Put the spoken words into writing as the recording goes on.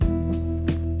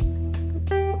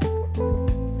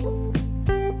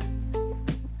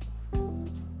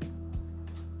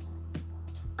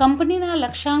કંપનીના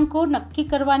લક્ષ્યાંકો નક્કી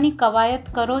કરવાની કવાયત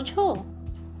કરો છો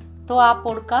તો આ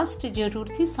પોડકાસ્ટ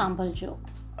જરૂરથી સાંભળજો.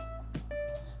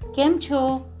 કેમ છો?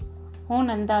 હું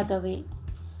નંદા દવે,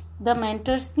 ધ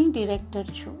મેન્ટર્સની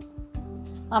ડિરેક્ટર છું.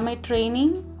 અમે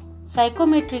ટ્રેનિંગ,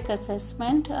 સાયકોમેટ્રિક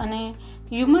એસેસમેન્ટ અને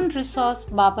હ્યુમન રિસોર્સ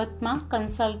બાબતમાં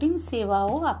કન્સલ્ટિંગ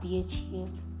સેવાઓ આપીએ છીએ.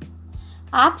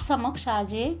 આપ સમક્ષ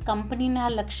આજે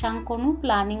કંપનીના લક્ષ્યાંકોનું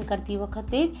પ્લાનિંગ કરતી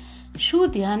વખતે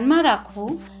શું ધ્યાનમાં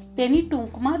રાખવું તેની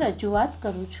ટૂંકમાં રજૂઆત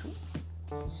કરું છું.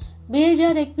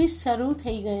 2021 શરૂ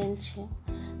થઈ ગયેલ છે.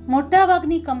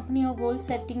 મોટાભાગની કંપનીઓ ગોલ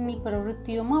સેટિંગની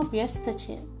પ્રવૃત્તિઓમાં વ્યસ્ત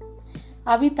છે.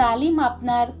 આવી તાલીમ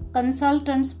આપનાર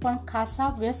કન્સલ્ટન્ટ્સ પણ ખાસા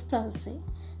વ્યસ્ત હશે,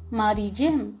 મારી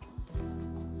જેમ.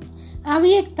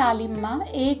 આવી એક તાલીમમાં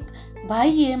એક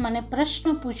ભાઈએ મને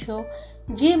પ્રશ્ન પૂછ્યો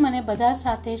જે મને બધા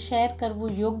સાથે શેર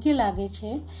કરવું યોગ્ય લાગે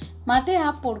છે, માટે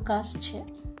આ પોડકાસ્ટ છે.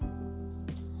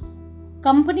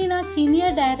 કંપનીના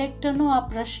સિનિયર ડાયરેક્ટરનો આ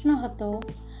પ્રશ્ન હતો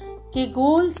કે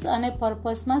ગોલ્સ અને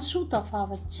પર્પઝમાં શું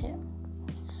તફાવત છે.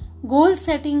 ગોલ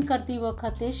સેટિંગ કરતી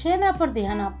વખતે શેના પર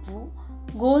ધ્યાન આપવું,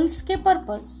 ગોલ્સ કે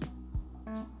પર્પઝ?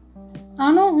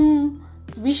 આનો હું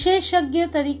વિશેષજ્ઞ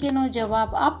તરીકેનો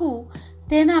જવાબ આપું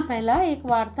તેના પહેલા એક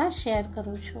વાર્તા શેર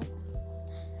કરું છું.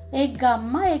 એક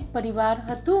ગામમાં એક પરિવાર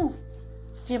હતું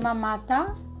જેમાં માતા,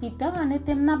 પિતા અને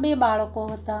તેમના 2 બાળકો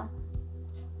હતા.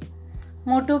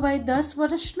 મોટો ભાઈ 10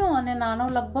 વર્ષનો અને નાનો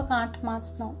લગભગ 8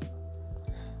 માસનો.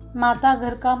 માતા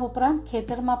ઘરકામ ઉપરાંત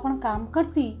ખેતરમાં પણ કામ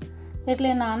કરતી,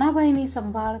 એટલે નાના ભાઈની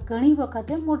સંભાળ ઘણી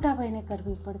વખતે મોટા ભાઈને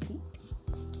કરવી પડતી.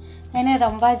 એને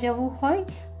રમવા જવું હોય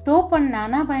તો પણ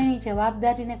નાના ભાઈની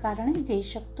જવાબદારીને કારણે જઈ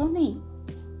શકતો નહીં.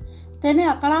 તેને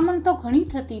અકળામણ તો ઘણી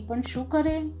થતી, પણ શું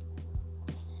કરે?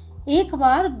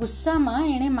 એકવાર ગુસ્સામાં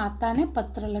એણે માતાને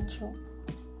પત્ર લખ્યો.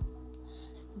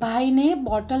 ભાઈને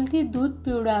બોટલથી દૂધ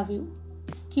પીવડાવ્યું,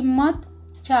 કિંમત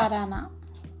 4 આના.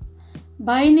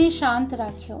 ભાઈને શાંત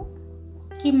રાખ્યો,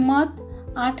 કિંમત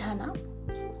 8 આના.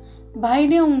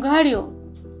 ભાઈને ઊંઘાડ્યો,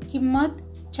 કિંમત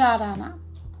 4 આના.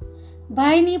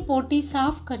 ભાઈની પોટી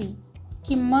સાફ કરી,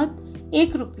 કિંમત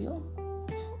 1 રૂપિયો.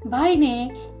 ભાઈને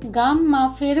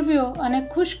ગામમાં ફેરવ્યો અને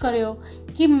ખુશ કર્યો,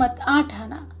 કિંમત 8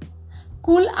 આના.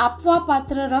 કુલ આપવા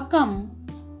પાત્ર રકમ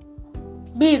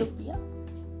 2 રૂપિયા.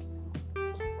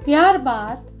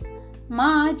 ત્યારબાદ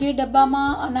માં જે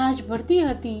ડબ્બામાં અનાજ ભરતી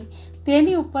હતી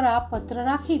તેની ઉપર આ પત્ર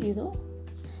રાખી દીધો.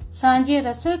 સાંજે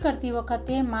રસોઈ કરતી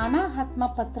વખતે માના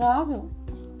હાથમાં પત્ર આવ્યો.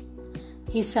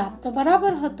 હિસાબ તો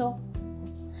બરાબર હતો.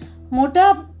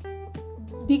 મોટા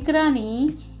દીકરાની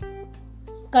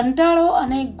કંટાળો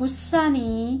અને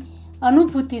ગુસ્સાની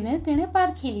અનુભૂતિને તેણે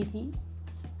પારખી લીધી.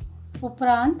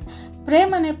 ઉપરાંત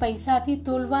પ્રેમ અને પૈસાથી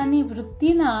તોલવાની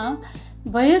વૃત્તિના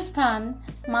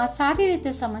ભયસ્થાનમાં સારી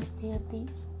રીતે સમજતી હતી.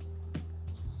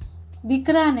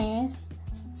 દીકરાને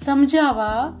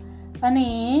સમજાવવા અને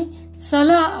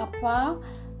સલાહ આપવા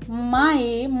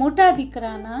માએ મોટા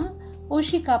દીકરાના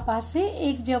ઓશિકા પાસે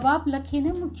એક જવાબ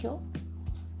લખીને મૂક્યો.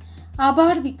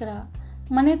 આભાર દીકરા,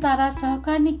 મને તારા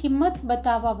સહકારની કિંમત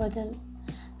બતાવવા બદલ.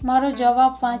 મારો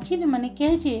જવાબ વાંચીને મને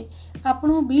કહેજે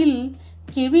આપણું બિલ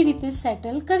કેવી રીતે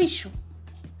સેટલ કરીશું.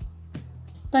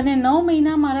 તને 9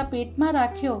 મહિના મારા પેટમાં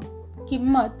રાખ્યો,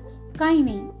 કિંમત કાંઈ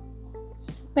નહીં.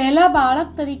 પહેલા બાળક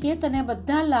તરીકે તને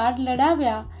બધા લાડ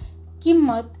લડાવ્યા,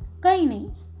 કિંમત કંઈ નહીં.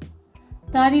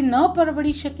 તારી ન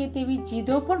પરવડી શકે તેવી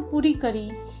જીદો પણ પૂરી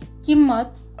કરી,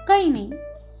 કિંમત કંઈ નહીં.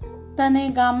 તને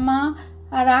ગામમાં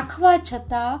રાખવા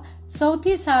છતાં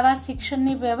સૌથી સારા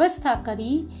શિક્ષણની વ્યવસ્થા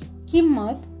કરી,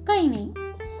 કિંમત કંઈ નહીં.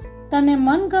 તને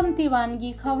મનગમતી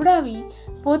વાનગી ખવડાવી,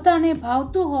 પોતાને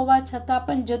ભાવતું હોવા છતાં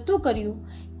પણ જતું કર્યું,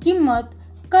 કિંમત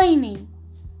કંઈ નહીં.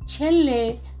 છેલ્લે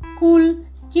કુલ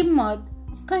કિંમત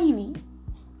કંઈ નહીં.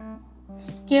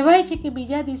 કહેવાય છે કે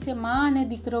બીજા દિવસે મા અને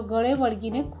દીકરો ગળે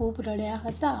વળગીને ખૂબ રડ્યા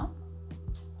હતા.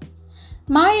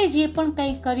 માએ જે પણ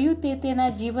કંઈ કર્યું તે તેના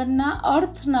જીવનના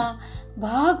અર્થના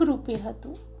ભાગરૂપે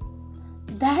હતું.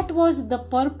 That was the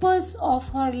purpose of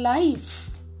her life.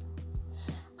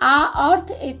 આ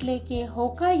અર્થ એટલે કે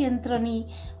હોકા યંત્રની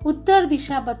ઉત્તર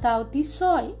દિશા બતાવતી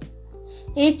સોય.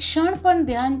 એક ક્ષણ પણ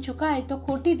ધ્યાન ચૂકાય તો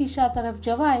ખોટી દિશા તરફ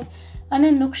જવાય અને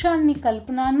નુકસાનની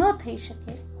કલ્પના ન થઈ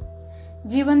શકે.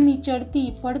 જીવનની ચડતી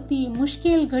પડતી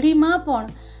મુશ્કેલ ઘડીમાં પણ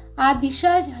આ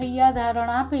દિશા જ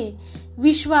હૈયાધારણ આપે,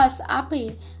 વિશ્વાસ આપે,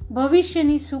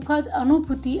 ભવિષ્યની સુખદ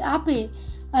અનુભૂતિ આપે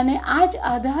અને આ જ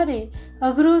આધારે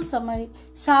અઘરો સમય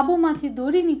સાબુમાંથી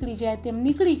દોરી નીકળી જાય તેમ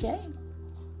નીકળી જાય.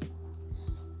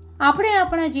 આપણે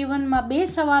આપણા જીવનમાં 2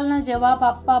 સવાલના જવાબ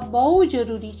આપવા બહુ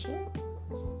જરૂરી છે.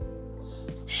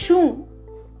 શું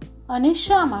અને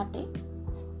શા માટે?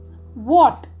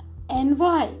 What and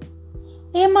why.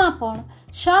 એમાં પણ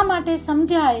શા માટે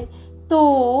સમજાય તો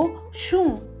શું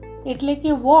એટલે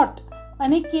કે વોટ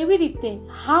અને કેવી રીતે,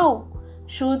 હાઉ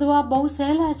શોધવા બહુ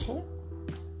સહેલા છે.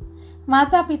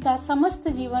 માતા પિતા સમસ્ત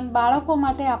જીવન બાળકો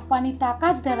માટે આપવાની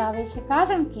તાકાત ધરાવે છે,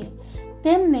 કારણ કે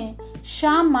તેમને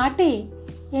શા માટે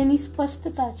એની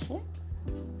સ્પષ્ટતા છે.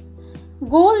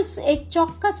 ગોલ્સ એક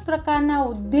ચોક્કસ પ્રકારના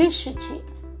ઉદ્દેશ્ય છે,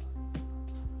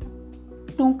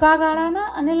 ટૂંકા ગાળાના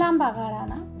અને લાંબા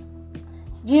ગાળાના,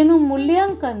 જેનું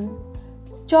મૂલ્યાંકન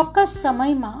ચોક્કસ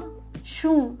સમયમાં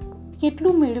શું,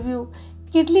 કેટલું મેળવ્યું,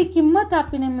 કેટલી કિંમત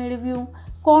આપીને મેળવ્યું,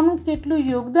 કોનું કેટલું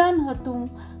યોગદાન હતું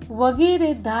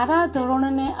વગેરે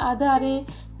ધારાધોરણને આધારે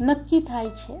નક્કી થાય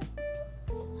છે.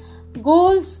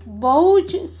 ગોલ્સ બહુ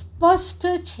જ સ્પષ્ટ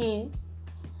છે,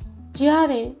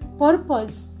 જ્યારે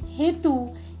પર્પઝ હેતુ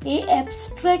એ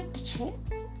એબ્સ્ટ્રેક્ટ છે.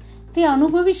 તે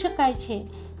અનુભવી શકાય છે,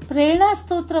 પ્રેરણા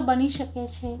સ્ત્રોત બની શકે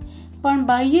છે, પણ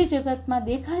બાહ્ય જગતમાં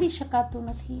દેખાડી શકાતું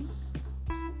નથી.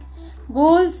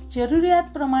 ગોલ્સ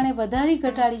જરૂરિયાત પ્રમાણે વધારી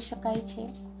ઘટાડી શકાય છે.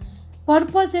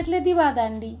 પર્પઝ એટલે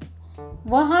દીવાદાંડી.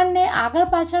 વહાણને આગળ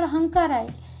પાછળ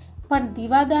હંકારાય, પણ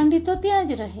દીવાદાંડી તો ત્યાં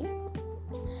જ રહે.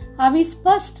 આવી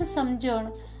સ્પષ્ટ સમજણ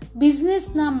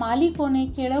બિઝનેસના માલિકોને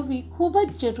કેળવવી ખૂબ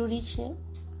જ જરૂરી છે.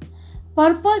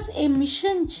 પર્પઝ એ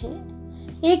મિશન છે,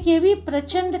 એક એવી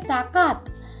પ્રચંડ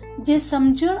તાકાત જે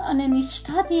સમજણ અને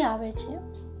નિષ્ઠાથી આવે છે.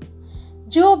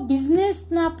 જો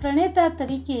બિઝનેસના પ્રણેતા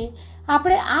તરીકે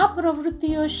આપણે આ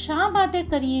પ્રવૃત્તિઓ શા માટે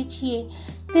કરીએ છીએ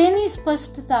તેની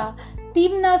સ્પષ્ટતા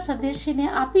ટીમના સદસ્યને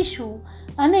આપીશું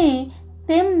અને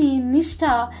તેમની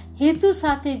નિષ્ઠા હેતુ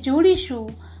સાથે જોડીશું,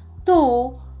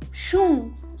 તો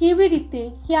શું, કેવી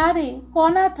રીતે, ક્યારે,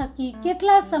 કોના થકી,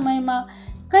 કેટલા સમયમાં,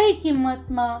 કઈ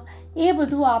કિંમતમાં, એ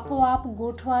બધું આપોઆપ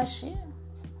ગોઠવાશે.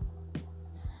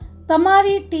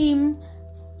 તમારી ટીમ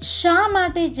શા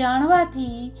માટે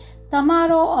જાણવાથી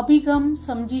તમારો અભિગમ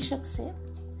સમજી શકશે,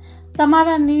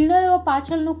 તમારા નિર્ણયો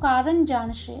પાછળનું કારણ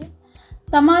જાણશે,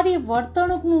 તમારી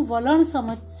વર્તણૂકનું વલણ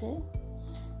સમજશે.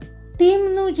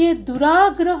 ટીમનું જે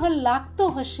દુરાગ્રહ લાગતો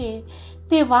હશે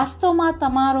તે વાસ્તવમાં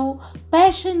તમારો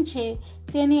પેશન છે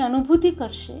તેની અનુભૂતિ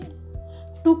કરશે.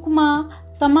 ટૂંકમાં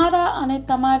તમારા અને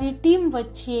તમારી ટીમ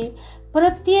વચ્ચે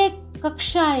પ્રત્યેક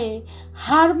કક્ષાએ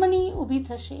હાર્મની ઊભી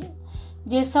થશે,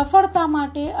 જે સફળતા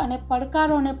માટે અને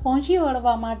પડકારોને પહોંચી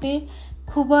વળવા માટે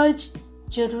ખૂબ જ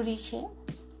જરૂરી છે.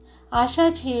 આશા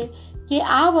છે કે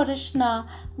આ વર્ષના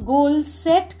ગોલ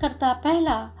સેટ કરતા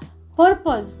પહેલા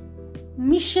પર્પઝ,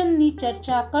 મિશનની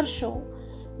ચર્ચા કરશો,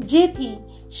 જેથી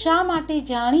શા માટે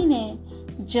જાણીને,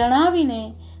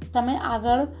 જણાવીને તમે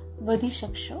આગળ વધી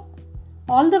શકશો.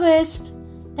 All the best.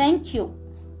 Thank you.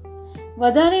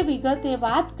 વધારે વિગતે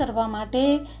વાત કરવા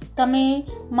માટે તમે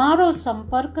મારો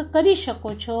સંપર્ક કરી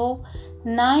શકો છો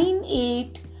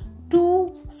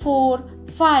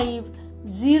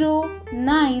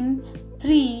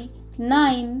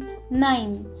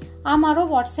 9824509399. આ મારો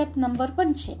વોટ્સએપ નંબર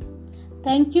પણ છે.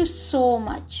 Thank you so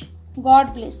much.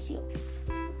 God bless you.